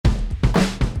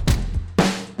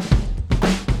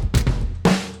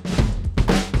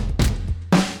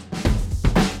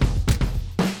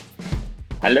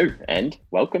Hello, and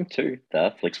welcome to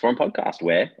the Flix Forum podcast,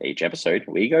 where each episode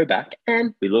we go back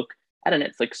and we look at a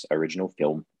Netflix original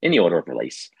film in the order of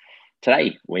release.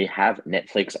 Today, we have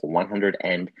Netflix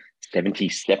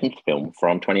 177th film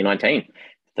from 2019,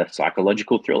 the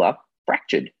psychological thriller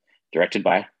Fractured, directed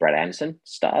by Brad Anderson,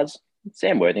 stars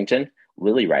Sam Worthington,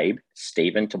 Lily Rabe,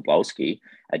 Stephen Tobolowsky,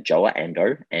 Adjoa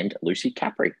Ando, and Lucy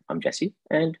Capri. I'm Jesse,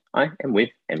 and I am with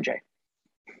MJ.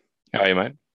 How are you,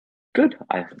 mate? Good.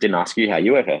 I didn't ask you how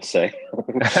you were, so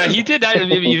You did.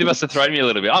 You must have thrown me a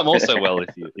little bit. I'm also well,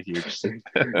 if you're interested.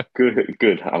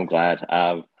 Good. I'm glad.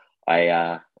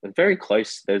 I very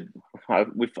close.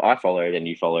 I followed and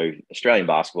you follow Australian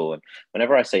basketball, and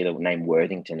whenever I see the name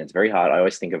Worthington, it's very hard. I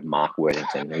always think of Mark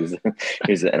Worthington, and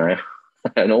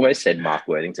I almost said Mark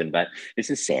Worthington, but this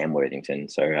is Sam Worthington.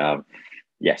 So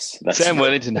yes, Sam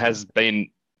Worthington has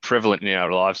been prevalent in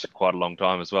our lives for quite a long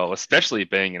time as well, especially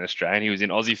being an Australian. He was in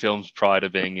Aussie films prior to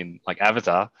being in like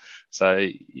Avatar, so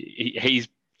he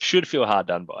should feel hard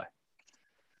done by.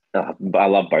 I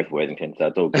love both Worthingtons, so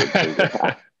it's all good.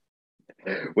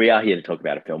 We are here to talk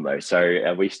about a film though,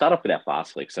 so we start off with our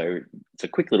fast flick. So it's a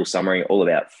quick little summary all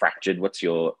about Fractured. What's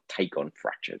your take on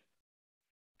Fractured?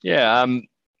 Yeah,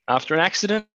 after an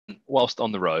accident whilst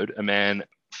on the road, a man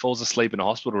falls asleep in a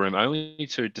hospital room only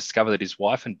to discover that his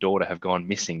wife and daughter have gone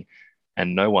missing,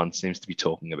 and no one seems to be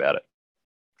talking about it.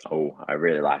 Oh, I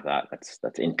really like that. That's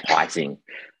enticing.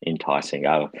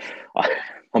 My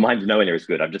mind knowing it was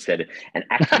good. I've just said an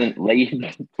accident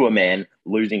leads to a man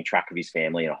losing track of his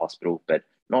family in a hospital, but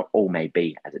not all may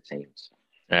be as it seems.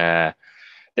 They're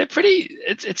pretty.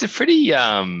 It's a pretty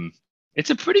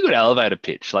good elevator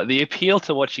pitch. Like the appeal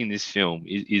to watching this film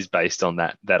is based on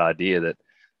that idea that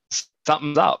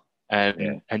something's up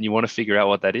and you want to figure out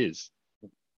what that is.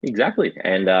 Exactly.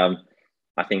 And I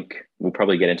think we'll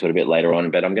probably get into it a bit later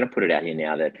on, but I'm going to put it out here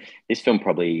now that this film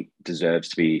probably deserves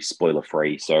to be spoiler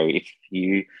free. So if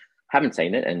you haven't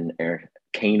seen it and are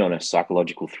keen on a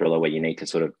psychological thriller where you need to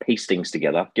sort of piece things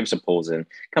together, give us a pause and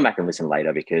come back and listen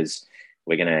later, because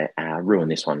we're going to ruin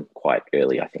this one quite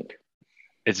early, I think.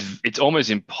 It's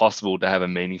almost impossible to have a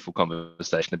meaningful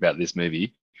conversation about this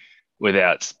movie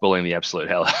without spoiling the absolute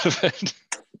hell out of it.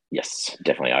 Yes,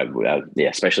 definitely. Yeah,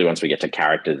 especially once we get to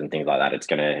characters and things like that, it's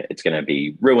gonna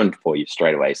be ruined for you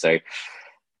straight away. So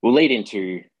we'll lead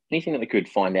into anything that we could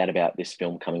find out about this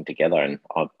film coming together. And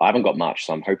I haven't got much,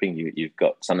 so I'm hoping you've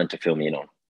got something to fill me in on.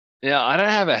 Yeah, I don't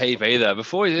have a heap either.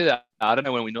 Before we do that, I don't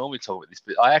know when we normally talk about this,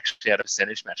 but I actually had a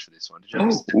percentage match for this one. Did you have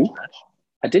a percentage match?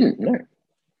 I didn't know.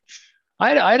 I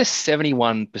had a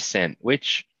 71%,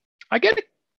 which I get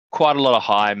quite a lot of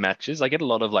high matches. I get a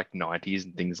lot of like 90s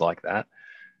and things like that.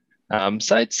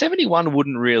 So 71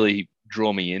 wouldn't really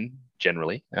draw me in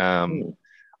generally. I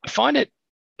find it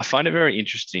very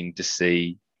interesting to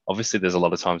see. Obviously, there's a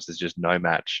lot of times there's just no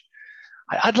match.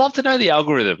 I'd love to know the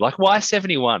algorithm. Like, why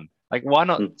 71? Like, why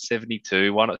not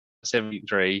 72? Why not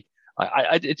 73?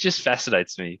 It just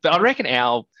fascinates me. But I reckon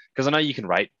because I know you can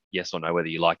rate yes or no whether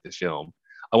you like the film.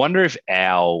 I wonder if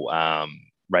our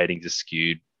ratings are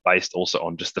skewed based also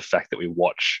on just the fact that we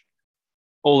watch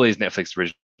all these Netflix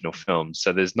original films.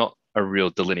 So there's not a real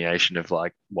delineation of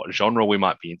like what genre we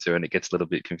might be into, and it gets a little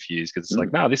bit confused because it's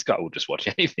like, no, this guy will just watch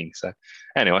anything. So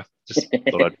anyway, just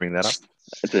thought I'd bring that up.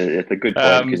 It's a good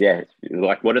point, because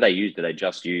like, what do they use? Do they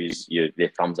just use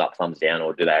their thumbs up, thumbs down,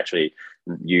 or do they actually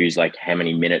use like how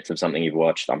many minutes of something you've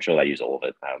watched? I'm sure they use all of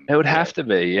it. It would have to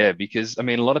be, because I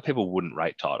mean, a lot of people wouldn't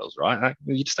rate titles, right?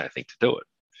 You just don't think to do it.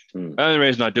 The only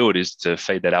reason I do it is to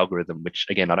feed that algorithm, which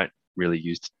again I don't really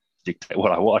use to dictate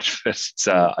what I watch. But it's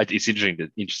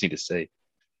interesting to see.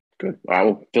 Good. All right,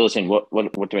 well, fill us in. What do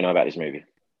we know about this movie?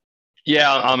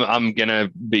 Yeah, I'm gonna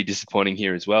be disappointing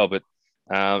here as well, but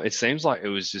it seems like it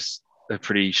was just a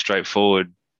pretty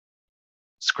straightforward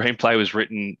screenplay was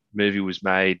written, movie was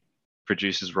made,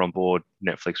 producers were on board,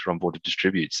 Netflix were on board to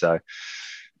distribute. So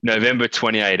November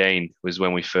 2018 was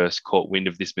when we first caught wind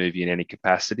of this movie in any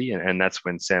capacity, and that's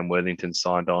when Sam Worthington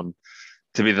signed on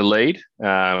to be the lead.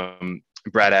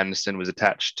 Brad Anderson was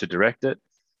attached to direct it.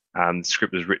 The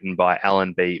script was written by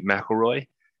Alan B. McElroy.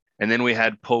 And then we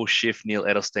had Paul Schiff, Neil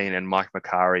Edelstein, and Mike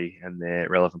McCarry and their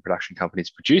relevant production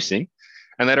companies producing.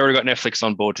 And they'd already got Netflix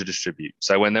on board to distribute.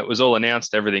 So when that was all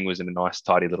announced, everything was in a nice,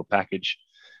 tidy little package.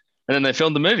 And then they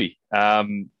filmed the movie.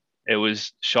 It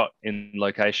was shot in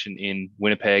location in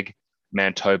Winnipeg,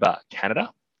 Manitoba,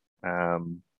 Canada.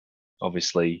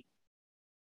 Obviously,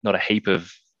 not a heap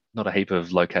of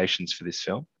locations for this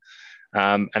film.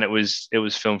 And it was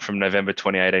filmed from November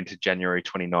 2018 to January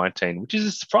 2019, which is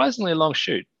a surprisingly long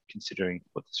shoot considering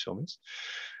what this film is.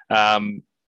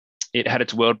 It had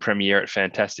its world premiere at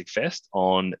Fantastic Fest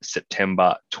on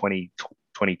September 2020,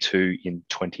 22 in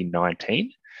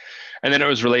 2019. And then it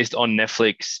was released on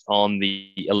Netflix on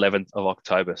the 11th of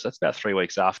October. So that's about 3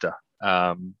 weeks after.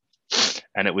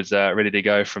 And it was ready to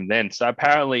go from then. So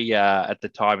apparently at the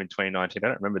time in 2019, I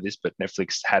don't remember this, but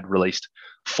Netflix had released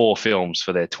 4 films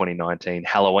for their 2019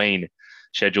 Halloween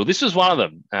schedule. This was one of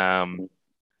them.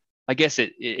 I guess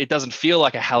it doesn't feel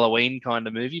like a Halloween kind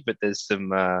of movie, but there's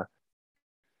some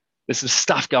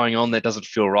stuff going on that doesn't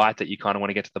feel right that you kind of want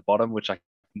to get to the bottom, which I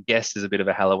guess is a bit of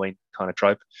a Halloween kind of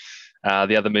trope.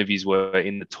 The other movies were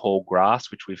In the Tall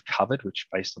Grass, which we've covered, which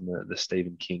based on the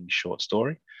Stephen King short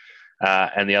story.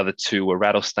 And the other 2 were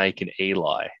Rattlesnake and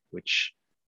Eli, which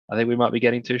I think we might be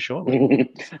getting to shortly.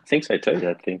 I think so too.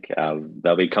 I think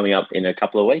they'll be coming up in a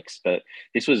couple of weeks. But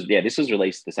this was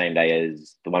released the same day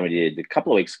as the one we did a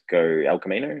couple of weeks ago, El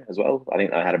Camino as well. I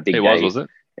think I had a big day. Was it?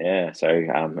 Yeah, so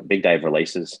a big day of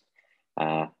releases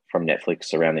from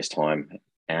Netflix around this time.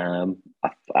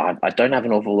 I don't have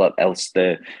an awful lot else.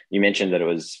 You mentioned that it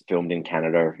was filmed in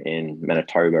Canada, in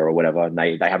Manitoba or whatever. And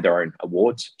they have their own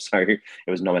awards, so it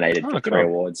was nominated for 3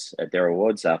 awards at their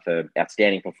awards for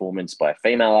outstanding performance by a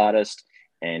female artist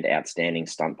and outstanding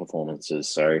stunt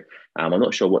performances. So I'm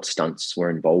not sure what stunts were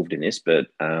involved in this, but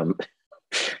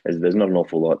there's not an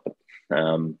awful lot.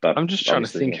 But I'm just trying to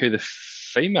think who the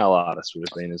female artist would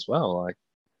have been as well. Like,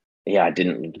 yeah, I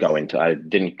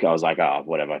was like, oh,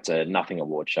 whatever. It's a nothing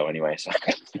award show anyway. So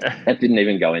I didn't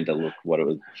even go in to look what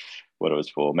it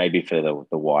was for. Maybe for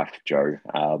the wife, Jo.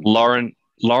 Lauren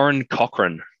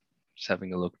Cochrane. Just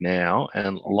having a look now.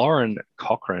 And Lauren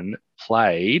Cochrane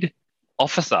played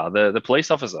Officer, the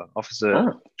police officer,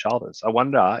 Officer Childers. I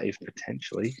wonder if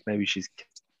potentially maybe she's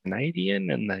Canadian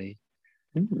and they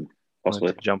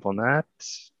possibly jump on that.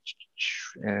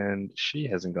 And she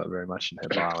hasn't got very much in her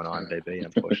bio on IMDb,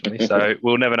 unfortunately. So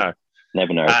we'll never know.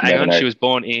 Never know. She was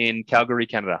born in Calgary,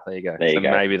 Canada. There you go.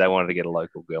 Maybe they wanted to get a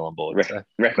local girl on board.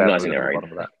 Recognizing their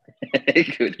own.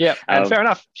 Good. Yeah, and fair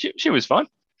enough. She was fine.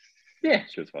 Yeah,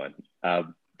 she was fine.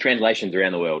 Translations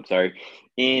around the world. So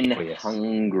in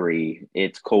Hungary,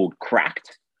 it's called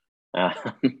Cracked.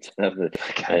 Another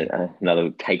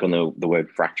take on the word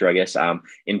fracture, I guess.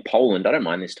 In Poland, I don't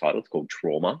mind this title. It's called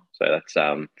Trauma. So that's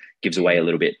gives away a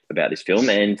little bit about this film.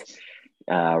 And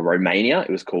Romania,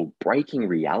 it was called Breaking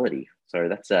Reality. So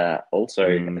that's also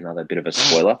another bit of a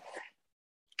spoiler.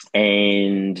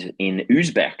 And in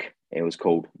Uzbek, it was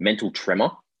called Mental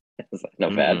Tremor.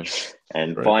 Not bad.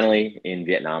 And finally, in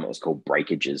Vietnam, it was called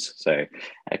Breakages. So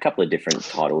a couple of different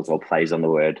titles or plays on the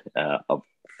word of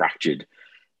fractured.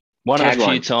 One of the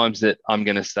few times that I'm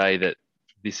going to say that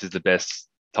this is the best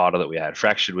title that we had.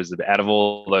 Fractured was out of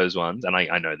all those ones, and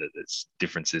I know that there's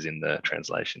differences in the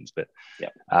translations, but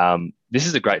this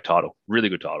is a great title, really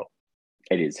good title.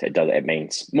 It is. It does. It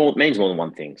means more than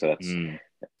one thing. So that's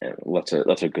lots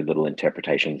of good little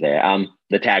interpretations there.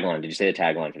 The tagline. Did you see the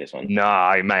tagline for this one?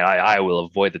 No, mate. I will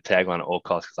avoid the tagline at all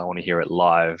costs because I want to hear it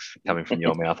live coming from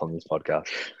your mouth on this podcast.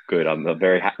 Good. I'm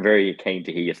very very keen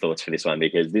to hear your thoughts for this one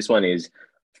because this one is.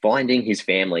 Finding his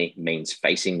family means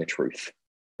facing the truth.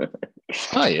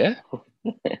 Oh, yeah.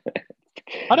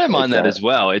 I don't mind that as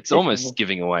well. It's almost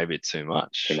giving away a bit too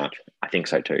much. Too much. I think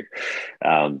so too.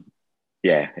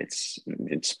 It's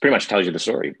pretty much tells you the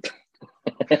story.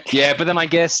 Yeah, but then I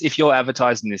guess if you're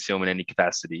advertising this film in any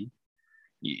capacity,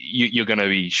 you're going to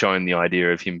be showing the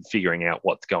idea of him figuring out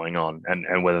what's going on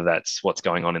and whether that's what's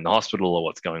going on in the hospital or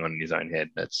what's going on in his own head.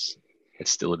 It's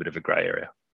still a bit of a grey area.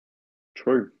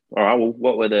 True. All right. Well,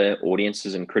 what were the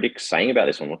audiences and critics saying about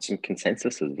this one? What's some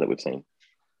consensuses that we've seen?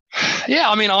 Yeah,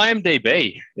 I mean,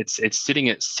 IMDb, it's sitting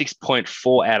at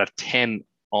 6.4 out of 10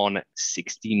 on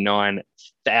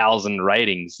 69,000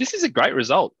 ratings. This is a great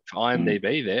result for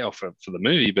IMDb there, or for the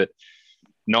movie, but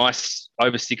nice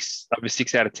over six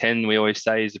out of 10. We always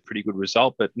say is a pretty good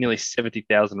result, but nearly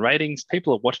 70,000 ratings.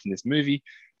 People are watching this movie.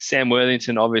 Sam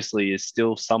Worthington obviously is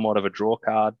still somewhat of a draw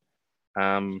card.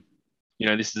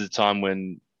 This is a time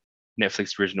when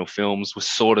Netflix original films were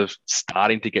sort of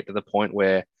starting to get to the point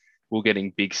where we're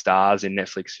getting big stars in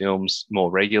Netflix films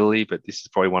more regularly, but this is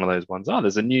probably one of those ones. Oh,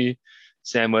 there's a new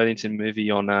Sam Worthington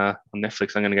movie on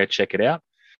Netflix. I'm going to go check it out.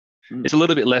 It's a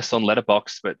little bit less on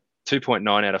Letterboxd, but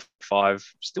 2.9 out of 5,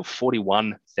 still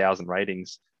 41,000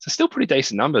 ratings. So still pretty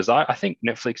decent numbers. I think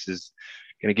Netflix is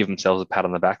going to give themselves a pat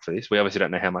on the back for this. We obviously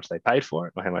don't know how much they paid for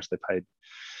it or how much they paid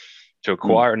to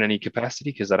acquire in any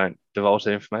capacity because they don't divulge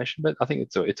that information, but I think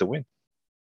it's a win.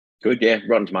 Good, yeah.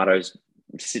 Rotten Tomatoes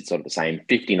sits sort of the same,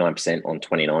 59% on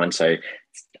 29, so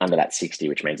it's under that 60,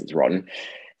 which means it's rotten.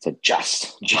 So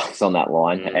just on that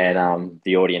line, and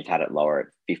the audience had it lower at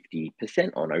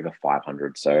 50% on over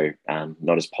 500, so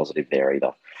not as positive there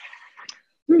either.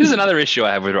 This is another issue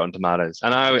I have with Rotten Tomatoes. I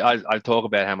know I talk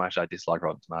about how much I dislike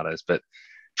Rotten Tomatoes, but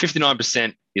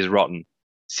 59% is rotten,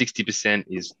 60%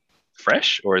 is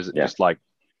fresh, or is it just like,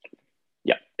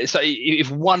 yeah? So if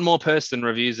one more person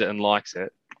reviews it and likes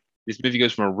it, this movie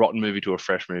goes from a rotten movie to a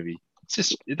fresh movie. It's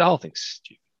just, the whole thing's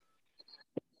stupid.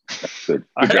 Good.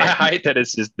 I hate that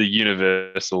it's just the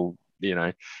universal,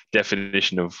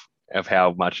 definition of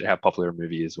how popular a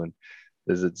movie is when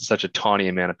there's such a tiny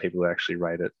amount of people who actually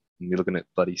rate it. And you're looking at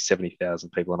bloody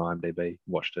 70,000 people on IMDb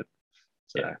watched it.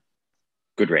 So. Yeah.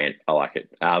 Good rant. I like it.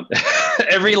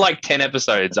 Every 10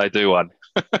 episodes, I do one.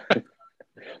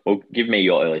 Well, give me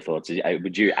your early thoughts.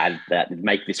 Would you add that?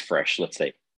 Make this fresh. Let's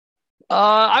see.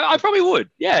 I probably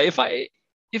would. Yeah, if I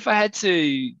had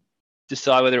to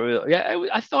decide whether it was,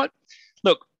 I thought,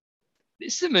 look,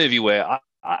 this is a movie where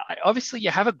I obviously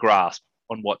you have a grasp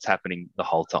on what's happening the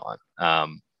whole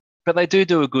time. But they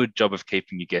do a good job of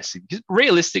keeping you guessing. Because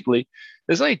realistically,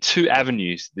 there's only two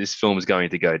avenues this film is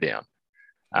going to go down.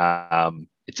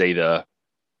 It's either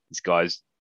this guy's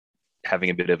having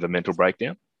a bit of a mental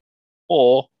breakdown,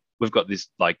 or we've got this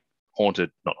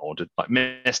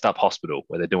messed up hospital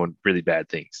where they're doing really bad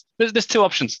things. There's two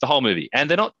options the whole movie, and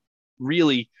they're not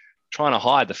really trying to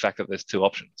hide the fact that there's two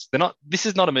options. This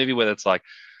is not a movie where it's like,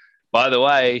 by the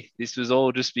way, this was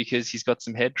all just because he's got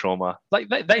some head trauma.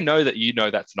 They know that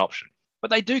that's an option, but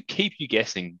they do keep you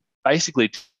guessing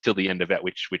basically till the end about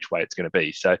which way it's going to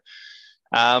be. So,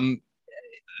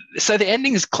 so the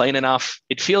ending is clean enough.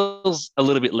 It feels a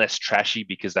little bit less trashy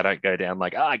because they don't go down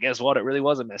like, guess what? It really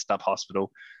was a messed up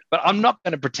hospital. But I'm not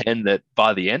going to pretend that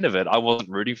by the end of it, I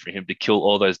wasn't rooting for him to kill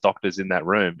all those doctors in that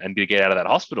room and to get out of that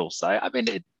hospital. So, I mean,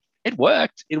 it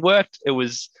worked. It worked.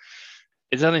 It's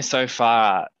only so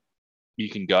far you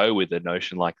can go with a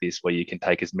notion like this where you can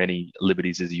take as many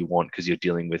liberties as you want because you're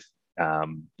dealing with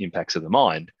impacts of the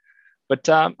mind. But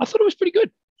I thought it was pretty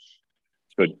good.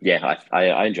 Good. Yeah,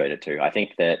 I enjoyed it too. I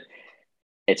think that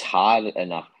it's hard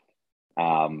enough,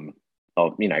 not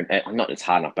it's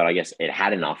hard enough, but I guess it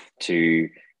had enough to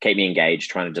keep me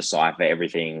engaged, trying to decipher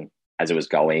everything as it was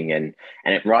going. And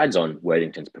it rides on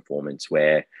Worthington's performance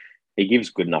where he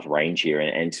gives good enough range here.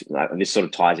 And this sort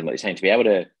of ties in what you're saying, to be able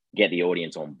to get the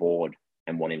audience on board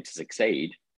and want him to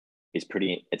succeed it's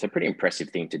a pretty impressive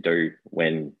thing to do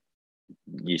when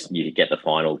you get the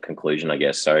final conclusion, I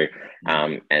guess. So,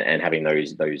 and having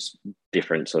those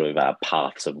different sort of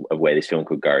paths of where this film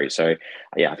could go. So,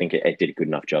 yeah, I think it did a good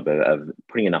enough job of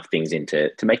putting enough things into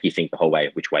to make you think the whole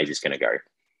way which way is this going to go.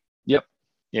 Yep.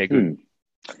 Yeah. Good.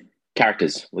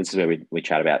 Characters. This is where we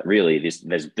chat about. Really, this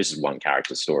is one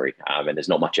character story, and there's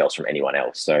not much else from anyone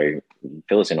else. So,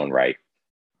 fill us in on Ray.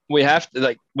 We have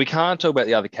to we can't talk about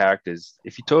the other characters.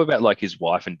 If you talk about his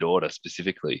wife and daughter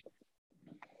specifically,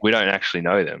 we don't actually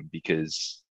know them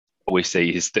because all we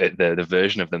see is the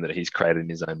version of them that he's created in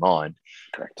his own mind.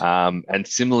 Correct. And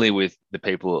similarly with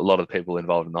a lot of the people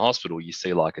involved in the hospital, you see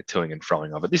a toing and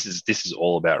froing of it. This is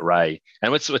all about Ray,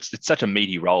 and it's such a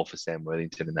meaty role for Sam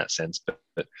Worthington in that sense.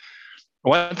 But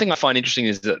one thing I find interesting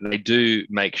is that they do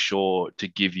make sure to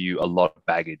give you a lot of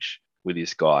baggage with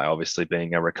this guy, obviously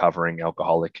being a recovering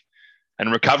alcoholic.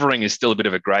 And recovering is still a bit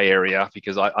of a grey area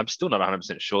because I'm still not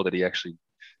 100% sure that he actually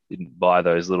didn't buy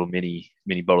those little mini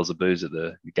bottles of booze at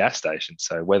the gas station.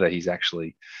 So whether he's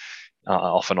actually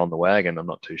off and on the wagon, I'm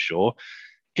not too sure.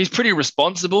 He's pretty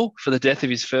responsible for the death of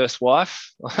his first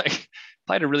wife.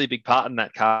 Played a really big part in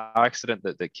that car accident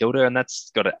that killed her, and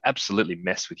that's got to absolutely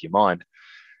mess with your mind.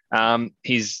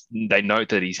 They note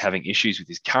that he's having issues with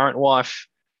his current wife.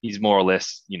 He's more or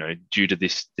less, due to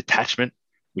this detachment,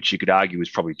 which you could argue is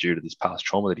probably due to this past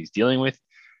trauma that he's dealing with.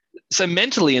 So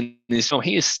mentally in this film,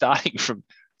 he is starting from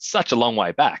such a long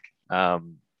way back.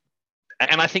 And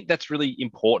I think that's really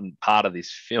important part of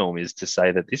this film is to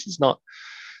say that this is not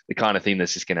the kind of thing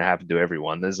that's just going to happen to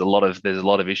everyone. There's a lot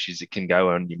of issues that can go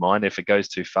on in your mind. If it goes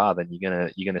too far, then you're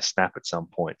gonna snap at some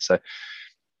point. So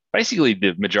basically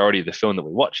the majority of the film that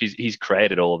we watch, he's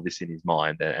created all of this in his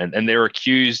mind, and there are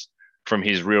cues from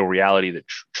his real reality that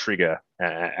trigger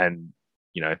and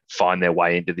find their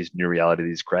way into this new reality that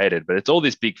he's created. But it's all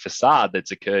this big facade that's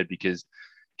occurred because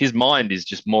his mind is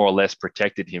just more or less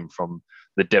protected him from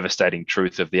the devastating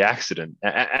truth of the accident.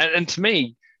 And to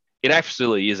me, it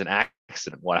absolutely is an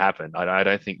accident what happened. I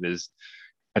don't think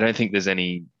there's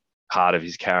any part of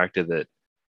his character that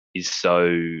is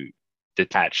so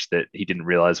detached that he didn't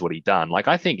realize what he'd done.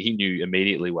 I think he knew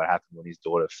immediately what happened when his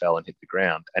daughter fell and hit the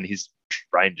ground, and his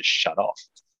brain just shut off.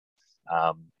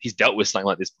 He's dealt with something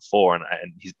like this before,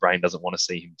 and his brain doesn't want to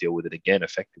see him deal with it again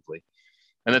effectively.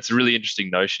 And that's a really interesting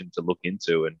notion to look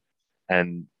into.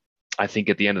 And I think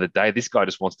at the end of the day, this guy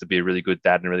just wants to be a really good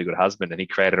dad and a really good husband, and he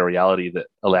created a reality that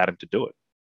allowed him to do it.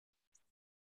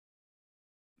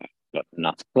 Got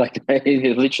nothing. Like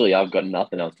literally, I've got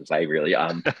nothing else to say really.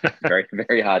 Very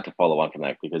very hard to follow on from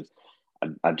that because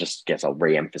I just guess I'll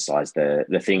re-emphasize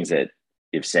the things that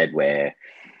you've said where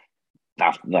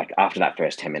after that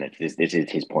first 10 minutes, this is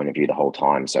his point of view the whole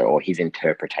time. So, or his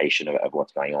interpretation of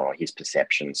what's going on, or his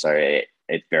perception. So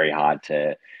it's very hard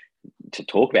to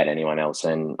talk about anyone else.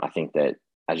 And I think that,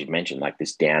 as you've mentioned, like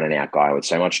this down and out guy with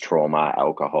so much trauma,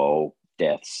 alcohol,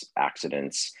 deaths,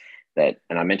 accidents, that,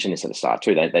 and I mentioned this at the start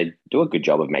too, they do a good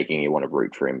job of making you want to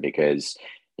root for him because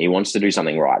he wants to do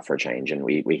something right for a change. And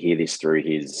we hear this through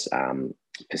his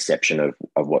perception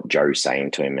of what Joe's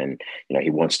saying to him. And, he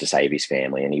wants to save his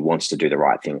family and he wants to do the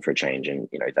right thing for a change. And,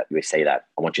 that we see that,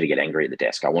 I want you to get angry at the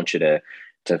desk. I want you to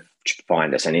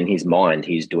find us. And in his mind,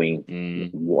 he's doing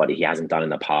what he hasn't done in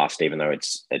the past, even though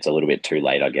it's a little bit too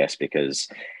late, I guess, because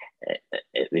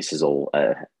this is all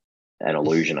an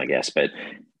illusion, I guess. But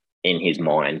in his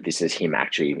mind, this is him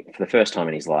actually, for the first time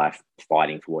in his life,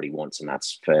 fighting for what he wants, and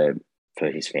that's for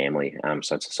his family.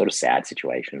 So it's a sort of sad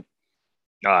situation.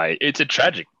 It's a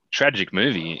tragic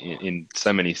movie in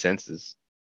so many senses.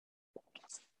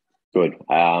 Good.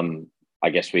 I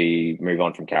guess we move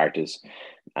on from characters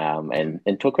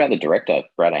and talk about the director,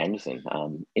 Brad Anderson.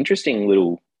 Interesting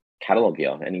little catalog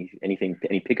here.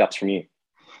 Any pickups from you?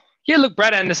 Yeah, look,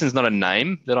 Brad Anderson's not a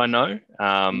name that I know,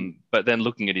 but then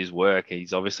looking at his work,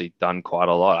 he's obviously done quite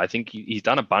a lot. I think he's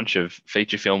done a bunch of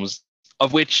feature films,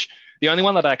 of which the only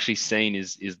one that I've actually seen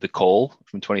is The Call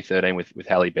from 2013 with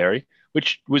Halle Berry,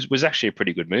 which was actually a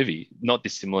pretty good movie, not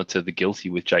dissimilar to The Guilty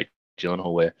with Jake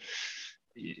Gyllenhaal, where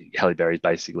Halle Berry is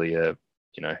basically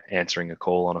answering a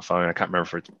call on a phone. I can't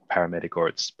remember if it's paramedic or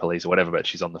it's police or whatever, but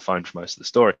she's on the phone for most of the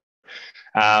story.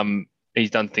 He's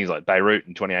done things like Beirut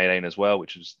in 2018 as well,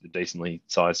 which was a decently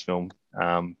sized film,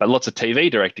 but lots of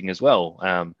TV directing as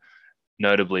well.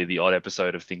 Notably, the odd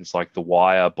episode of things like The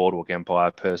Wire, Boardwalk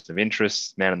Empire, Person of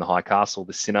Interest, Man in the High Castle,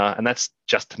 The Sinner, and that's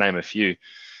just to name a few.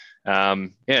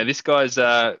 This guy's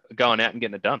going out and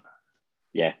getting it done.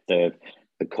 Yeah, the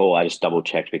Call, I just double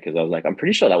checked because I was like, I'm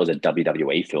pretty sure that was a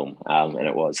WWE film, and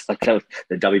it was like the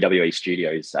WWE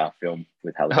Studios film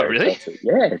with Halle Berry. Oh, really?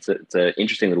 So it's an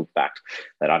interesting little fact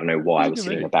that I don't know why was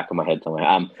sitting in the back of my head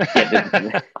somewhere.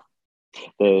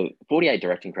 The 48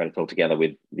 directing credits altogether,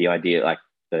 with the idea, like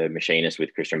The Machinist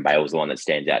with Christian Bale was the one that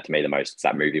stands out to me the most. It's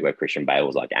that movie where Christian Bale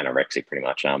was like anorexic pretty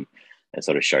much. It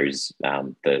sort of shows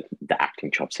the acting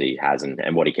chops he has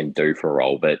and what he can do for a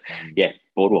role. But yeah,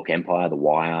 Boardwalk Empire, The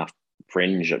Wire,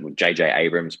 Fringe, J.J.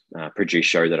 Abrams produced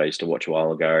show that I used to watch a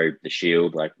while ago, The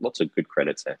Shield, like lots of good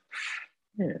credits there.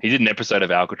 Yeah. He did an episode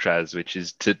of Alcatraz, which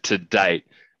is to date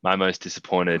my most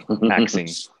disappointed acting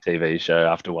TV show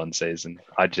after one season.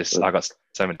 I got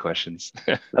so many questions.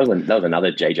 that was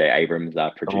another J.J. Abrams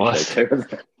produced show too.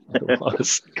 It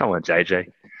was. Come on, J.J.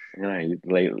 Anyway,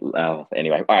 all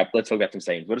right, let's talk about some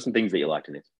scenes. What are some things that you liked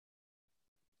in this?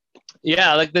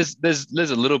 Yeah, like there's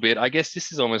a little bit. I guess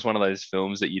this is almost one of those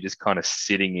films that you're just kind of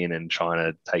sitting in and trying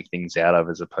to take things out of,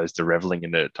 as opposed to reveling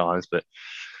in it at times. But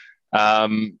I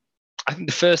think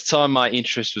the first time my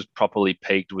interest was properly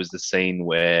piqued was the scene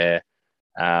where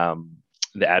the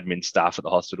admin staff at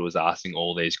the hospital was asking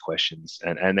all these questions,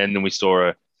 and then we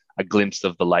saw a glimpse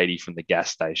of the lady from the gas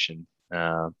station,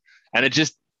 and it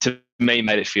just, to me,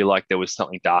 made it feel like there was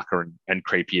something darker and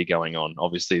creepier going on.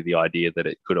 Obviously, the idea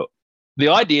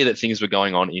that things were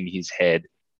going on in his head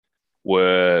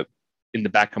were in the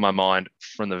back of my mind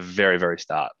from the very, very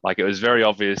start. Like, it was very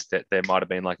obvious that there might have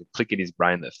been like a click in his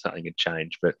brain that something had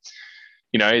changed. But,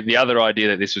 the other idea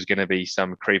that this was going to be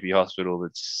some creepy hospital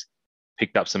that's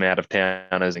picked up some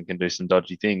out-of-towners and can do some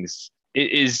dodgy things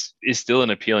is still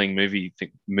an appealing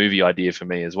movie idea for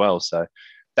me as well. So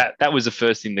that was the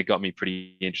first thing that got me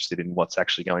pretty interested in what's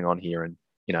actually going on here. And,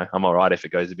 I'm all right if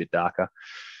it goes a bit darker.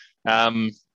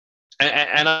 And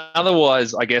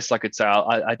otherwise, I guess I could say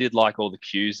I did like all the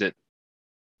cues that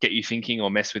get you thinking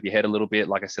or mess with your head a little bit.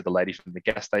 Like I said, the lady from the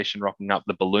gas station rocking up,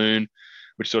 the balloon,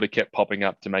 which sort of kept popping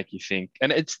up to make you think.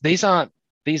 And these aren't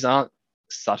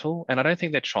subtle, and I don't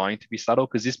think they're trying to be subtle,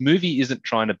 because this movie isn't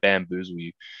trying to bamboozle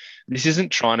you. This isn't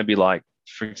trying to be like,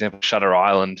 for example, Shutter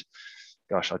Island.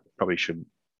 Gosh, I probably shouldn't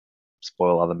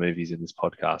spoil other movies in this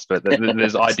podcast, but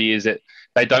there's ideas that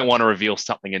they don't want to reveal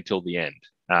something until the end.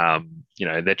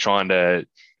 They're trying to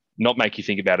not make you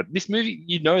think about it. This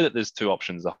movie, that there's two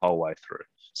options the whole way through.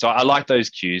 So I like those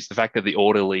cues. The fact that the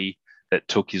orderly that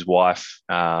took his wife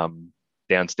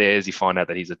downstairs, you find out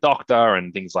that he's a doctor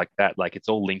and things like that. Like, it's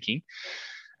all linking.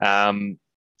 And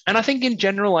I think in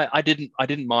general, I didn't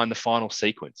mind the final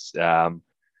sequence.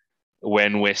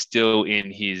 when we're still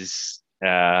in his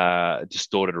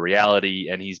distorted reality,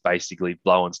 and he's basically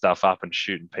blowing stuff up and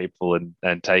shooting people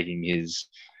and taking his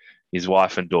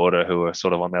wife and daughter, who are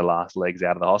sort of on their last legs,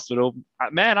 out of the hospital.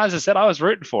 Man, as I said, I was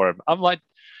rooting for him.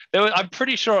 I'm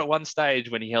pretty sure at one stage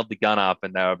when he held the gun up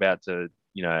and they were about to,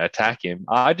 attack him,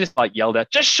 I just yelled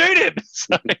out, "Just shoot him!"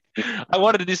 So I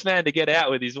wanted this man to get out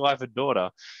with his wife and daughter.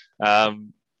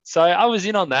 So I was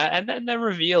in on that, and then the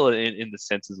reveal in the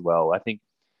sense as well. I think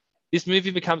this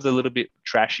movie becomes a little bit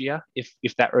trashier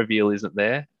if that reveal isn't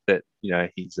there. That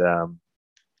he's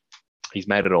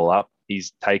made it all up.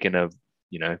 He's taken a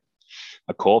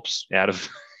corpse out of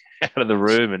the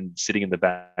room and sitting in the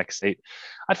back seat.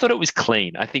 I thought it was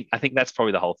clean. I think that's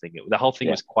probably the whole thing. The whole thing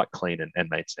was quite clean and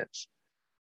made sense.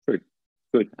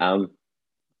 Good.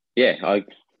 Yeah, I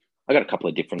got a couple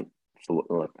of different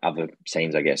other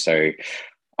scenes, I guess. So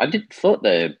I thought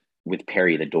with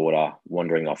Perry, the daughter,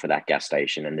 wandering off of that gas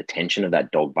station, and the tension of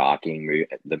that dog barking,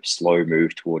 the slow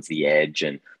move towards the edge,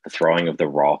 and the throwing of the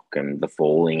rock, and the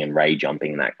falling, and Ray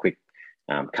jumping, and that quick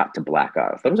cut to black.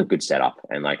 I thought it was a good setup,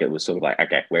 and it was sort of like,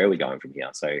 okay, where are we going from here?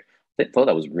 So I thought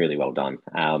that was really well done.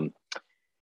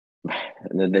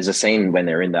 There's a scene when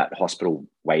they're in that hospital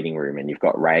waiting room, and you've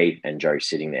got Ray and Joe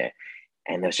sitting there,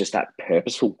 and there's just that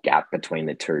purposeful gap between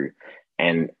the two.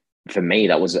 And for me,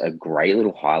 that was a great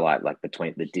little highlight,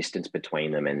 between the distance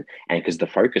between them, and because the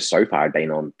focus so far had been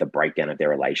on the breakdown of their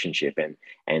relationship,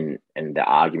 and the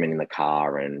argument in the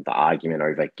car, and the argument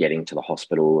over getting to the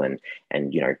hospital, and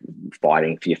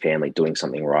fighting for your family, doing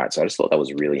something right. So I just thought that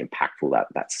was really impactful,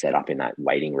 that setup in that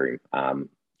waiting room.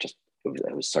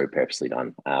 It was so purposely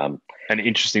done. And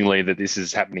interestingly, that this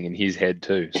is happening in his head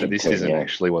too. So this isn't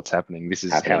actually what's happening. This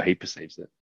is how he perceives it.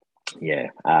 Yeah.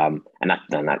 And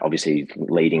that obviously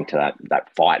leading to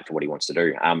that fight for what he wants to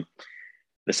do.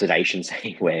 The sedation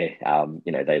scene where,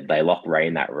 they lock Ray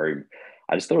in that room.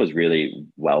 I just thought it was really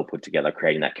well put together,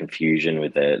 creating that confusion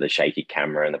with the shaky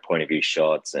camera and the point of view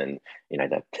shots, and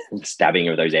the stabbing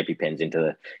of those EpiPens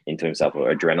into himself,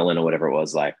 or adrenaline, or whatever it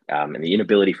was, and the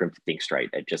inability for him to think straight.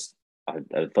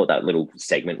 I thought that little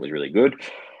segment was really good.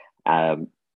 And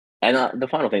the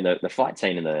final thing, the fight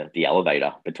scene in the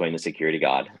elevator between the security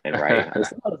guard and Ray,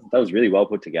 that was really well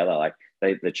put together.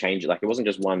 They changed it. It wasn't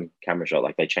just one camera shot.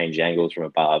 They changed angles from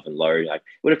above and low. It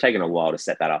would have taken a while to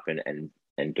set that up and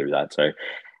do that. So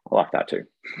I like that too.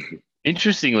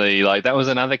 Interestingly, that was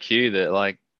another cue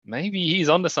that maybe he's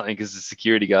onto something, because the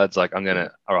security guard's all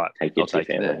right, I'll take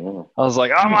you there. Yeah. I was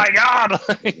like, oh my God.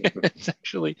 It's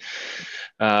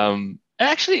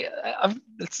actually,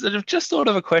 I've just thought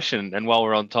of a question. And while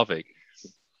we're on topic,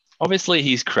 obviously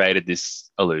he's created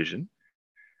this illusion,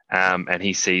 and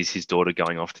he sees his daughter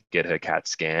going off to get her CAT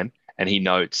scan, and he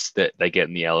notes that they get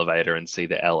in the elevator and see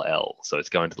the LL. So it's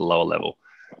going to the lower level.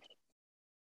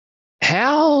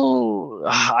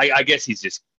 I guess he's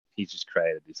just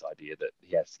created this idea that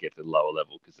he has to get to the lower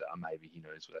level, because maybe he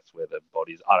knows that's where the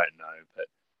body is. I don't know, but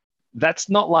that's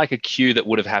not a cue that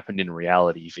would have happened in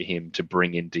reality for him to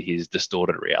bring into his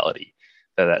distorted reality,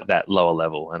 that lower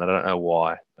level. And I don't know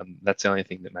why. That's the only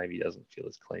thing that maybe doesn't feel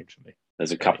as clean for me.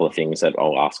 There's a couple of things that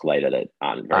I'll ask later that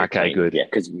aren't very clean. Good. Yeah,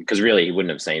 because really he couldn't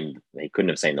have seen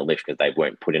the lift, because they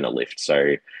weren't put in a lift.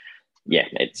 So yeah,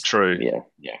 it's true.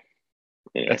 Yeah.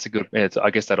 That's a good.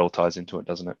 I guess that all ties into it,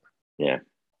 doesn't it? Yeah.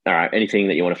 All right. Anything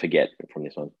that you want to forget from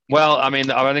this one? Well, I've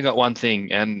only got one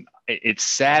thing, and it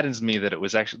saddens me that it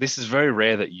was actually. This is very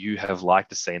rare that you have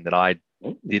liked a scene that I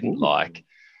didn't like,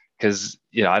 because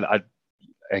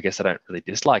I guess I don't really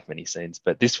dislike many scenes,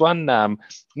 but this one,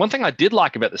 one thing I did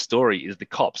like about the story is the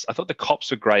cops. I thought the cops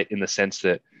were great in the sense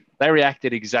that they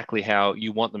reacted exactly how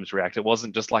you want them to react. It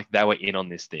wasn't just they were in on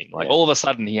this thing. All of a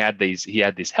sudden he had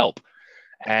this help,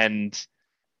 and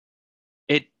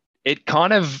it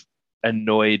kind of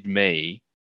annoyed me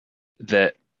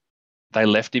that they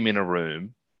left him in a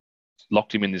room,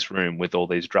 locked him in this room with all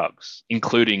these drugs,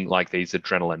 including these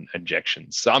adrenaline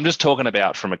injections. So I'm just talking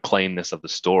about, from a cleanness of the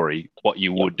story, what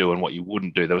you would do and what you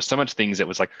wouldn't do. There was so much things that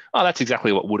was oh, that's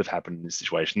exactly what would have happened in this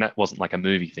situation. That wasn't a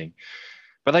movie thing,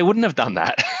 but they wouldn't have done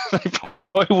that. They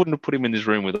probably wouldn't have put him in this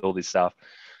room with all this stuff.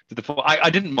 I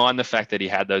didn't mind the fact that he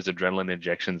had those adrenaline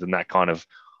injections, and that kind of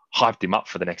hyped him up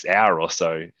for the next hour or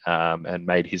so, and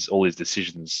made all his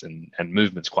decisions and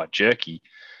movements quite jerky.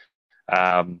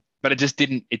 But it just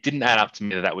didn't add up to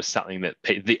me that was something that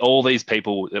all these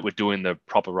people that were doing the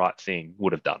proper right thing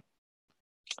would have done.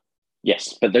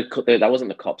 Yes, but that wasn't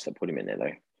the cops that put him in there,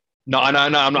 though. No,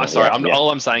 I'm not. Sorry. All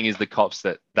I'm saying is the cops,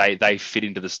 that they fit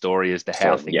into the story as to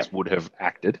how things would have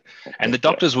acted. And the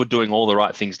doctors were doing all the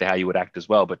right things to how you would act as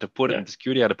well. But to put the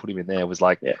security guard to put him in there was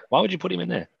why would you put him in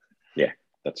there? Yeah.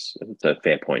 that's a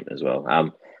fair point as well.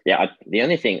 The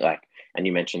only thing, like, and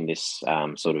you mentioned this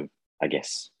sort of, I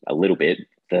guess, a little bit,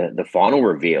 the final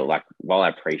reveal. Like, while I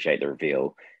appreciate the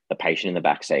reveal, the patient in the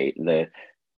back seat, the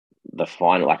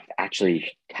final, like,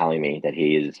 actually telling me that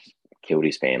he has killed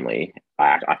his family,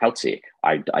 I felt sick.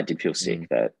 I did feel sick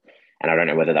that, and I don't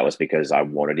know whether that was because I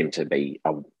wanted him to be,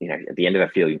 at the end of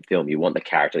a film, you want the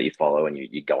character that you follow and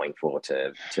you're going for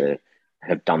to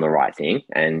have done the right thing.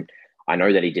 And I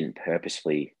know that he didn't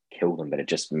purposefully kill them, but it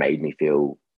just made me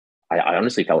feel, I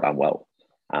honestly felt unwell,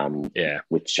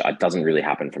 which doesn't really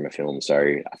happen from a film.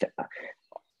 So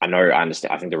I know, I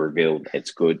understand. I think the reveal,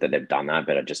 it's good that they've done that,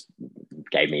 but it just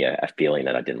gave me a feeling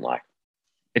that I didn't like.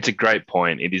 It's a great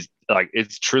point. It is like,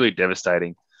 it's truly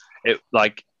devastating. It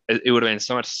would have been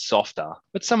so much softer,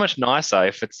 but so much nicer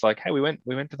if it's like, hey, we went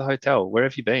to the hotel. Where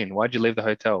have you been? Why'd you leave the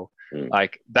hotel?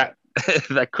 Like that,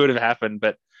 that could have happened,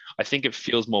 but I think it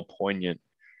feels more poignant.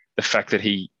 The fact that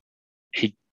he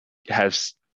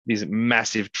has this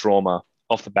massive trauma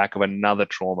off the back of another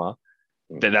trauma,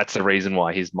 that's the reason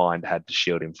why his mind had to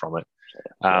shield him from it.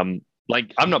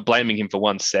 Like, I'm not blaming him for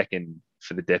 1 second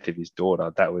for the death of his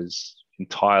daughter. That was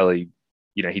entirely,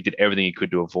 he did everything he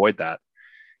could to avoid that.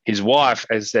 His wife,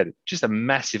 as I said, just a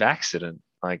massive accident.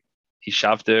 Like, he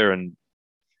shoved her and,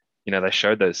 they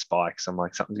showed those spikes. I'm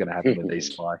like, something's going to happen with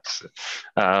these spikes.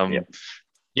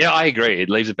 Yeah, I agree. It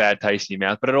leaves a bad taste in your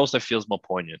mouth, but it also feels more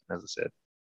poignant, as I said.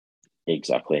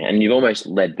 Exactly. And you've almost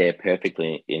led there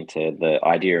perfectly into the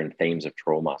idea and themes of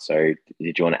trauma. So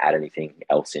did you want to add anything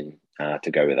else in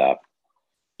to go with that?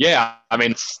 Yeah, I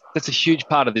mean, that's a huge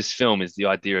part of this film, is the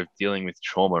idea of dealing with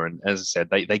trauma. And as I said,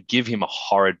 they give him a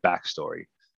horrid backstory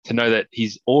to know that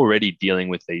he's already dealing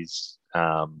with these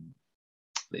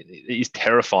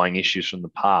terrifying issues from the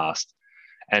past,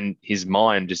 and his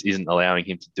mind just isn't allowing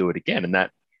him to do it again. And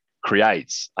that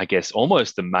creates, I guess,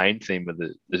 almost the main theme of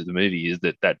the movie, is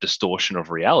that distortion of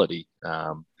reality,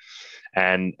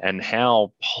 and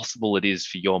how possible it is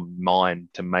for your mind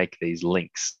to make these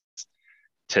links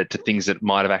to things that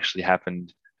might have actually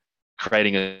happened,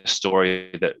 creating a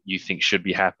story that you think should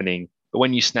be happening. But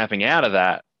when you're snapping out of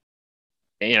that,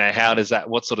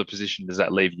 what sort of position does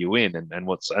that leave you in? And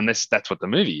that's what the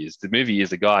movie is. The movie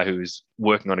is a guy who's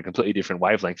working on a completely different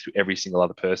wavelength through every single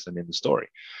other person in the story.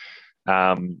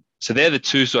 So they're the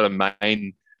two sort of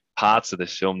main parts of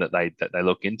this film that they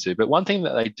look into. But one thing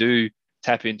that they do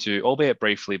tap into, albeit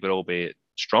briefly, but albeit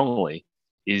strongly,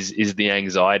 is the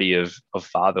anxiety of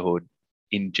fatherhood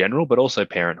in general, but also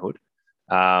parenthood.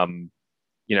 The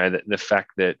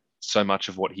fact that so much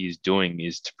of what he's doing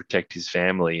is to protect his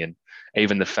family, and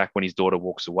even the fact when his daughter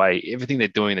walks away, everything they're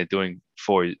doing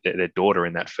for their daughter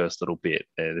in that first little bit.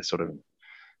 They're sort of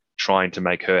trying to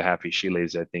make her happy. She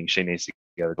leaves her thing. She needs to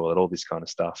go to the toilet, all this kind of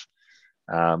stuff.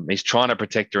 He's trying to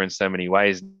protect her in so many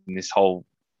ways. And this whole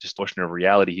distortion of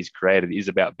reality he's created is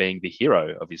about being the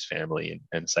hero of his family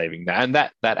and saving that. And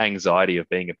that anxiety of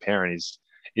being a parent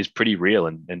is pretty real,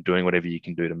 and doing whatever you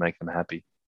can do to make them happy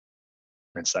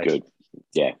and safe. Good.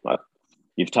 Yeah.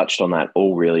 You've touched on that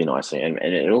all really nicely, and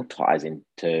it all ties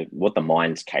into what the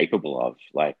mind's capable of,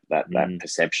 like that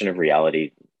perception of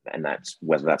reality, and that's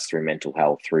whether that's through mental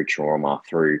health, through trauma,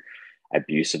 through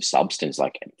abuse of substance,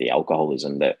 like the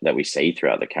alcoholism that we see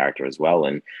throughout the character as well.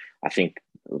 And I think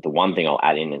the one thing I'll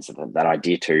add in is that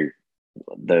idea too,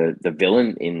 the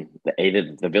villain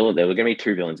there were going to be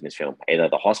two villains in this film, either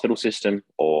the hospital system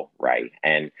or Ray.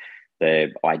 And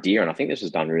the idea, and I think this was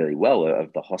done really well,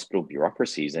 of the hospital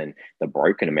bureaucracies and the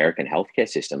broken American healthcare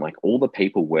system. Like, all the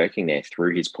people working there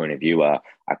through his point of view are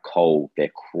cold, they're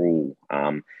cruel,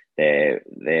 they're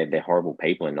horrible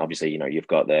people. And obviously, you've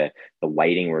got the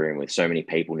waiting room with so many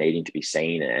people needing to be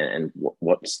seen, and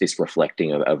what's this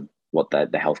reflecting of what the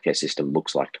healthcare system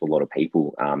looks like to a lot of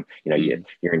people.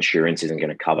 Your insurance isn't going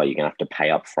to cover, you're going to have to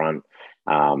pay up front.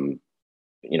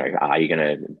 Are you going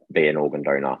to be an organ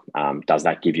donor? Does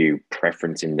that give you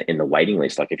preference in the waiting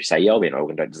list? Like, if you say, yeah, I'll be an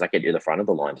organ donor, does that get you to the front of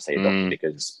the line to see a doctor?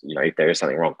 Because, if there is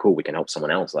something wrong, cool, we can help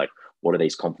someone else. Like, what are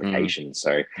these complications?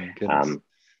 So,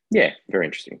 yeah, very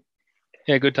interesting.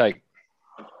 Yeah, good take.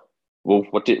 Well,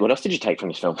 what else did you take from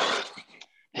this film?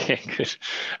 Yeah, good.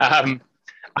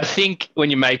 I think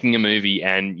when you're making a movie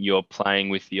and you're playing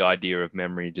with the idea of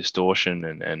memory distortion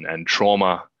and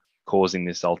trauma causing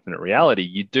this alternate reality,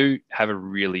 you do have a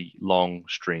really long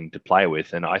string to play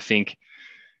with. And I think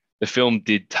the film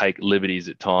did take liberties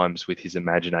at times with his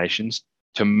imaginations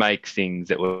to make things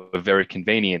that were very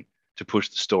convenient to push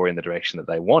the story in the direction that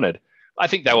they wanted. I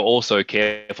think they were also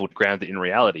careful to ground it in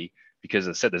reality, because,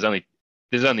 as I said,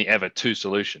 there's only ever two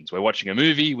solutions. We're watching a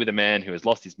movie with a man who has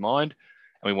lost his mind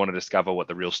and we want to discover what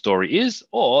the real story is,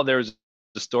 or there is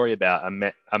a story about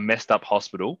a messed up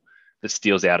hospital that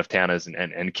steals out of towners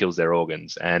and kills their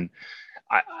organs. And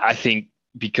I think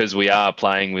because we are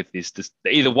playing with this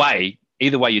either way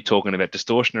you're talking about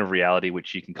distortion of reality,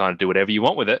 which you can kind of do whatever you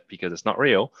want with it because it's not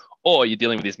real, or you're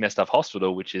dealing with this messed up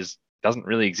hospital, which doesn't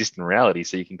really exist in reality.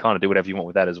 So you can kind of do whatever you want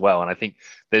with that as well. And I think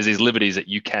there's these liberties that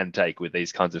you can take with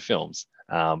these kinds of films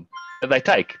that they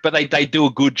take, but they do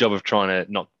a good job of trying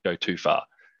to not go too far.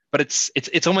 But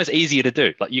it's almost easier to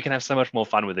do. Like you can have so much more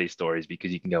fun with these stories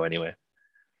because you can go anywhere.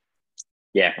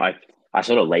 Yeah, I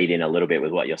sort of lead in a little bit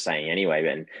with what you're saying anyway,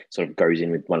 and sort of goes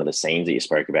in with one of the scenes that you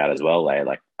spoke about as well, Leia.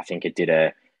 Like I think it did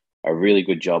a really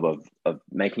good job of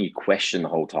making you question the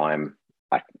whole time,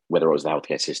 like whether it was the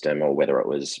healthcare system or whether it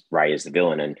was Ray as the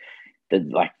villain. And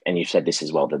and you said this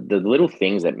as well, the little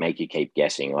things that make you keep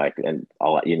guessing, like, and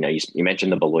you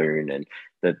mentioned the balloon and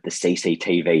the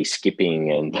CCTV skipping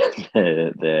and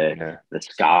the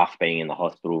scarf being in the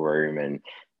hospital room. And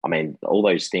I mean, all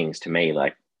those things to me,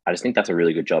 like, I just think that's a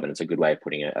really good job, and it's a good way of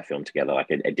putting a film together. Like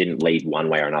it didn't lead one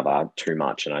way or another too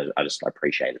much, and I just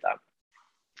appreciated that.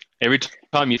 Every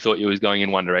time you thought you was going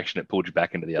in one direction, it pulled you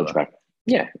back into the other.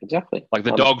 Yeah, exactly. Like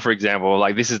the dog, for example.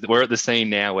 Like we're at the scene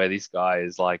now where this guy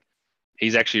is like,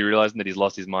 he's actually realizing that he's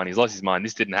lost his mind. He's lost his mind.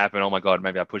 This didn't happen. Oh my God,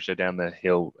 maybe I pushed her down the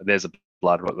hill. There's a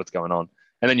blood. What's going on?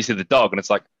 And then you see the dog, and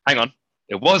it's like, hang on,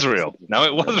 it was real. No,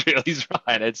 it was real. He's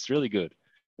right. It's really good.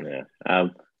 Yeah.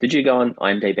 Did you go on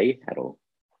IMDb at all?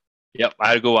 Yep, I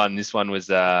had a good one. This one was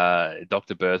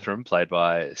Dr. Bertram, played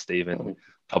by Stephen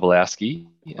Tobolowsky.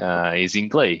 He's in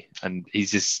Glee, and he's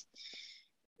just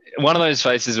one of those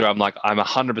faces where I'm like, I'm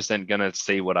 100% going to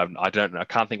see what I don't know. I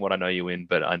can't think what I know you in,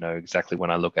 but I know exactly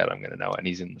when I look at it, I'm going to know. And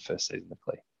he's in the first season of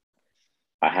Glee.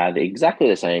 I had exactly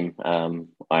the same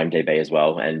IMDb as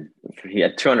well, and he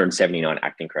had 279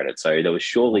 acting credits. So there was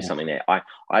surely something there.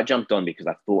 I jumped on because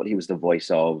I thought he was the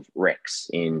voice of Rex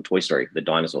in Toy Story, the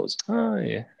dinosaurs. Oh,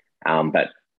 yeah. But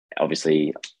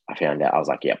obviously, I found out, I was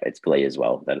like, yep, it's Glee as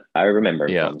well. That I remember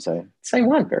him from. So same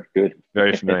one, very good.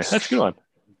 Very familiar. That's a good one.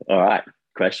 All right,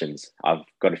 questions. I've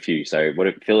got a few. So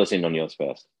fill us in on yours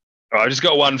first. All right, I just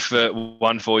got one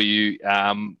for you.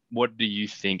 What do you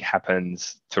think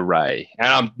happens to Ray? And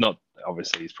I'm not,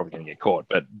 obviously he's probably going to get caught,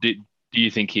 but do you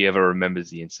think he ever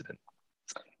remembers the incident?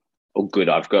 Oh, good.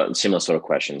 I've got a similar sort of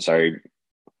question. So,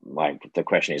 like, the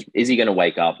question is he going to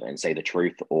wake up and say the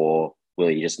truth, or will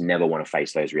he just never want to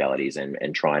face those realities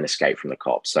and try and escape from the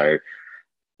cops? So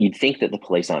you'd think that the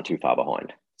police aren't too far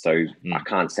behind. So I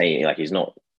can't say, like, he's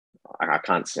not, I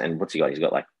can't, and what's he got? He's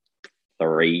got like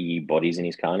 3 bodies in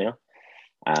his car now.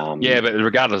 Yeah, but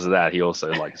regardless of that, he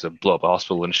also blew up a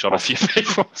hospital and shot a few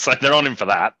people. So they're on him for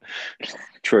that.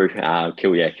 True.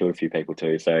 Killed a few people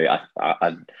too. So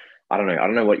I don't know. I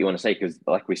don't know what you want to say, because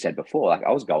like we said before, like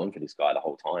I was going for this guy the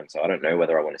whole time. So I don't know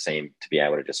whether I want to see him to be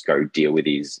able to just go deal with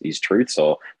his truths,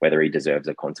 or whether he deserves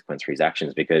a consequence for his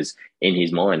actions, because in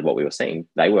his mind, what we were seeing,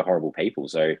 they were horrible people.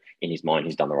 So in his mind,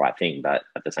 he's done the right thing, but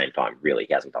at the same time, really,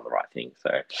 he hasn't done the right thing.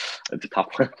 So it's a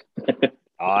tough one.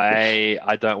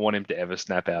 I don't want him to ever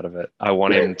snap out of it. I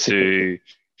want him to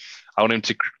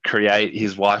create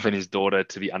his wife and his daughter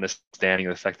to be understanding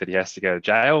of the fact that he has to go to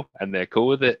jail, and they're cool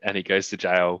with it, and he goes to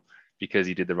jail because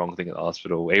he did the wrong thing at the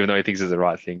hospital, even though he thinks it's the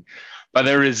right thing. But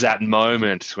there is that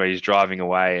moment where he's driving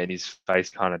away and his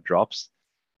face kind of drops,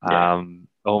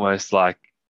 almost like,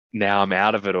 now I'm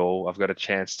out of it all. I've got a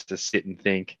chance to sit and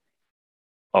think,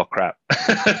 oh crap.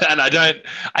 And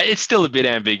it's still a bit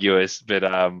ambiguous, but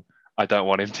I don't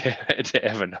want him to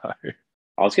ever know.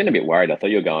 I was getting a bit worried. I thought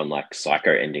you were going like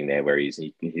Psycho ending there, where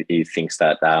he thinks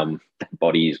that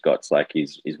body he's got like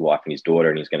his wife and his daughter,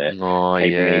 and he's going to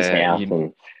keep him in his house.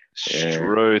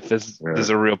 Truth. There's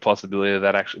a real possibility of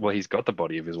that actually. Well, he's got the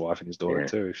body of his wife and his daughter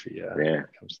too. If he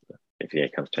comes to that. If he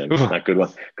comes to him. No, good one.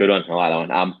 I like that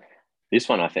one. This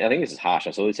one, I think this is harsh.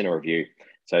 I saw this in a review.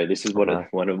 So this is what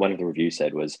one of the reviews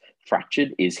said was: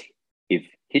 fractured is if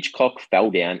Hitchcock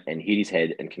fell down and hit his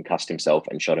head and concussed himself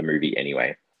and shot a movie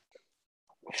anyway.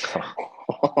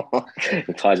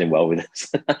 It ties in well with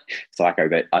this Psycho,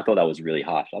 but I thought that was really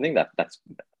harsh. I think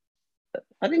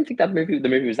I didn't think the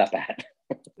movie was that bad.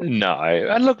 No,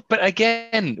 and look, but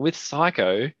again, with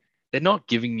Psycho, they're not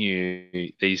giving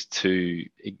you these two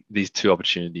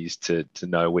opportunities to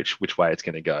know which way it's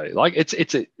going to go. Like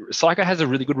Psycho has a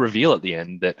really good reveal at the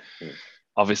end that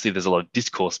obviously there's a lot of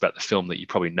discourse about the film that you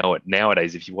probably know it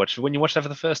nowadays. When you watch that for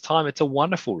the first time, it's a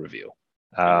wonderful reveal.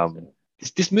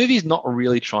 This movie is not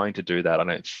really trying to do that, I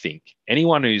don't think.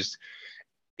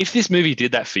 If this movie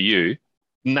did that for you,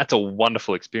 then that's a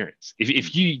wonderful experience.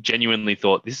 If you genuinely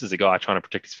thought this is a guy trying to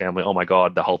protect his family, oh my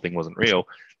God, the whole thing wasn't real,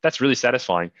 that's really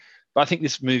satisfying. But I think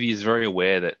this movie is very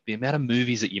aware that the amount of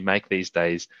movies that you make these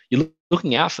days, you're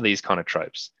looking out for these kind of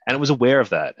tropes. And it was aware of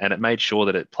that. And it made sure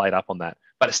that it played up on that,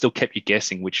 but it still kept you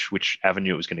guessing which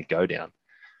avenue it was going to go down.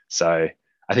 So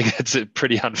I think that's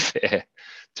pretty unfair,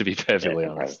 to be perfectly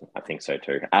honest. I think so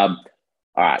too. All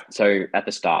right. So at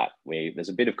the start, there's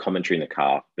a bit of commentary in the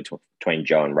car between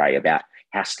Joe and Ray about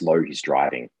how slow he's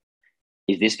driving.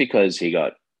 Is this because he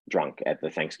got drunk at the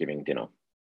Thanksgiving dinner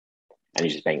and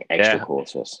he's just being extra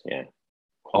cautious? Yeah.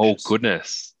 Cautious. Oh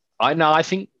goodness. I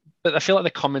think, but I feel like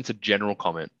the comment's a general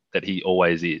comment that he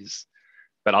always is.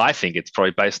 But I think it's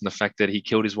probably based on the fact that he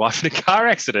killed his wife in a car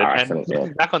accident. And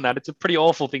looking back on that, it's a pretty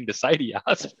awful thing to say to your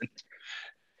husband.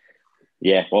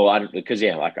 Yeah, well, I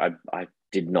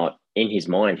did not, in his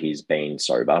mind, he's been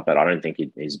sober, but I don't think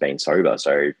he's been sober.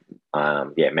 So,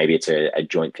 maybe it's a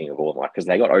joint thing of all, like, because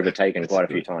they got overtaken quite a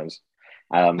few times.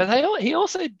 But they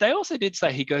also did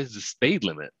say he goes the speed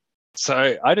limit.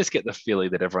 So I just get the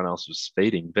feeling that everyone else was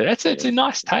speeding. But it's a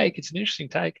nice take. It's an interesting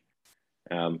take.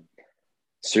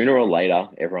 Sooner or later,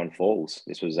 everyone falls.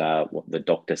 This was what the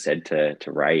doctor said to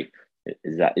Ray.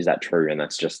 Is that true? And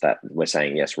that's just that we're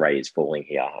saying, yes, Ray is falling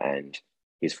here and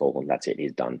he's fallen. That's it.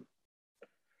 He's done.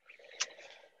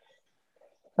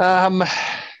 I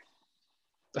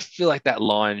feel like that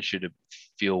line should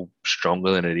feel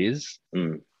stronger than it is.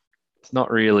 It's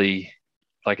not really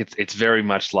like it's very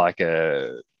much like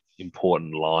a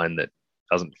important line that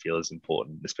doesn't feel as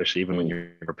important, especially even when you're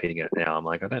repeating it now. I'm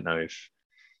like, I don't know if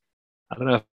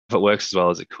it works as well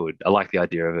as it could. I like the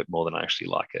idea of it more than I actually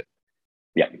like it.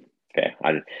 Yeah. Okay.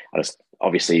 I just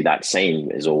obviously that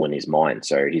scene is all in his mind,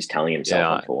 so he's telling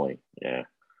himself I'm falling. Yeah.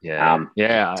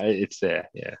 It's there.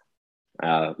 Yeah.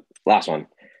 Last one,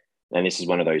 and this is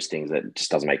one of those things that just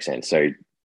doesn't make sense. So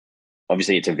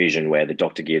obviously it's a vision where the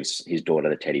doctor gives his daughter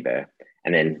the teddy bear,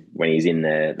 and then when he's in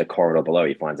the corridor below,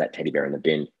 he finds that teddy bear in the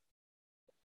bin.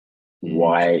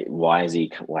 Why is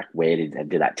he like? Where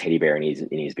did that teddy bear in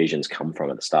his visions come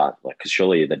from at the start? Like, because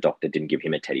surely the doctor didn't give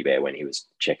him a teddy bear when he was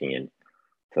checking in.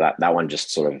 So that one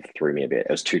just sort of threw me a bit.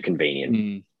 It was too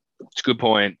convenient. It's a good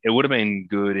point. It would have been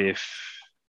good if,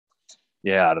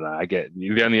 I don't know. I get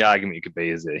the only argument you could be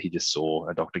is that he just saw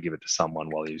a doctor give it to someone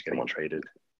while he was getting treated.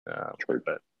 True,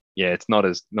 but it's not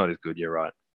as good. You're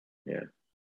right. Yeah,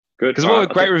 good. Because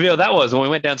what a great reveal that was when we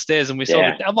went downstairs and we saw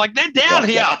it. I'm like, they're down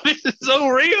here. This is so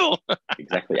real.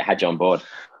 Exactly. I had you on board.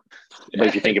 But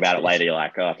if you think about it later, you're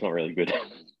like, oh, it's not really good.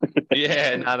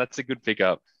 That's a good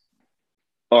pickup.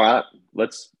 All right,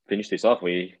 let's finish this off.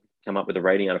 We come up with a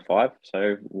rating out of 5.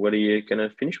 So what are you going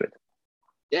to finish with?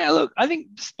 Yeah, look, I think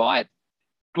despite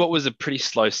what was a pretty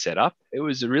slow setup, it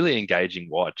was a really engaging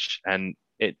watch, and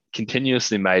it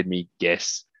continuously made me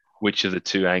guess which of the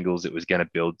two angles it was going to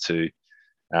build to.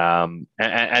 And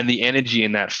the energy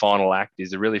in that final act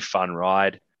is a really fun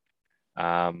ride,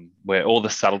 where all the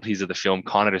subtleties of the film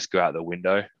kind of just go out the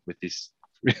window with this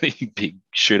really big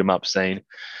shoot 'em up scene.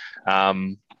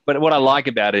 But what I like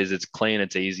about it is it's clean,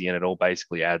 it's easy, and it all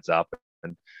basically adds up.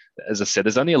 And as I said,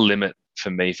 there's only a limit for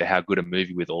me for how good a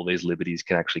movie with all these liberties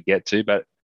can actually get to. But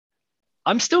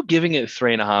I'm still giving it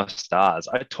 3.5 stars.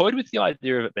 I toyed with the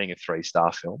idea of it being a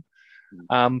 3-star film,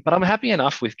 but I'm happy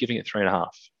enough with giving it 3.5.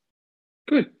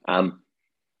 Good. I'm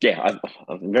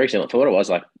very similar to what it was.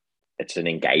 Like, it's an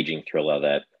engaging thriller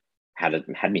that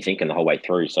had me thinking the whole way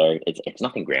through. So it's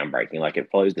nothing groundbreaking. Like, it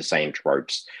follows the same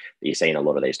tropes that you see in a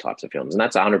lot of these types of films, and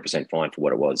that's 100% fine for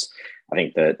what it was. I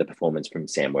think the performance from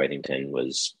Sam Worthington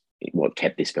was what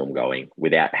kept this film going.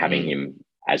 Without having him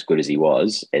as good as he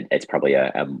was, it's probably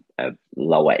a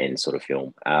lower end sort of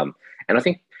film. And I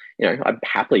think, I'd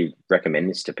happily recommend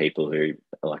this to people who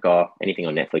are like, oh, anything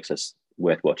on Netflix that's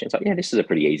worth watching. It's like, this is a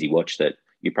pretty easy watch that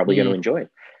you're probably going to enjoy.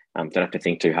 Don't have to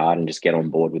think too hard and just get on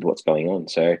board with what's going on.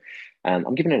 So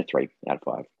I'm giving it a 3 out of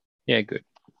 5. Yeah, good.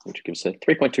 Which gives a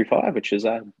 3.25, which is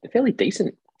a fairly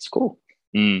decent score.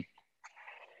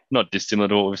 Not dissimilar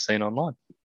to what we've seen online.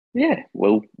 Yeah,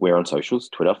 well, we're on socials,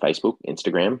 Twitter, Facebook,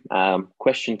 Instagram.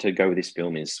 Question to go with this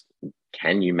film is,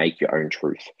 can you make your own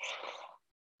truth?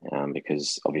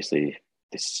 Because obviously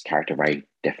this character, Ray,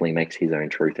 definitely makes his own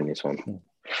truth in this one.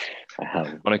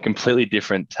 On a completely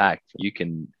different tack, you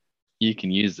can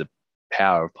use the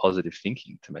power of positive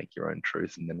thinking to make your own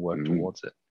truth and then work towards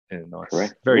it.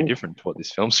 Nice. Very different to what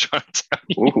this film's trying to tell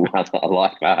you. I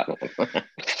like that.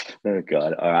 Oh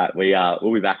God! All right,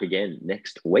 we'll be back again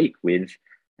next week with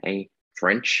a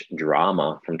French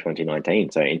drama from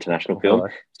 2019. So international film,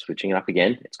 switching it up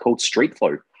again. It's called Street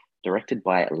Flow, directed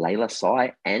by Layla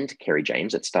Sai and Kerry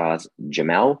James. It stars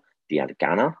Jamal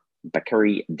Diagana,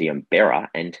 Bakary Diambera,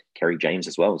 and Kerry James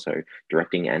as well. So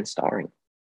directing and starring.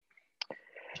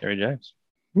 Kerry James.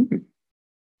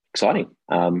 exciting.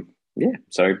 Yeah.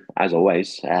 So as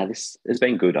always, this has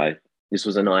been good. This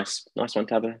was a nice one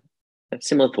to have a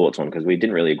similar thoughts on because we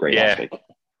didn't really agree last Yeah.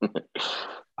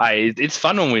 week. It's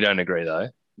fun when we don't agree though.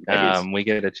 It is. We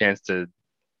get a chance to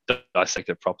dissect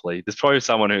it properly. There's probably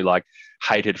someone who like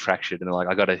hated Fractured and they're like,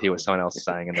 I got to hear what someone else is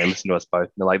saying, and they listen to us both.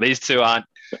 And they're like, these two aren't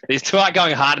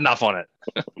going hard enough on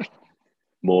it.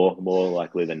 More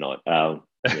likely than not.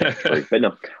 Yeah, true. But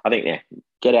no, I think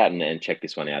get out and check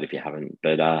this one out if you haven't.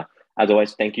 But as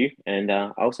always, thank you, and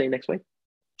I'll see you next week.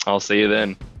 I'll see you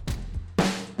then.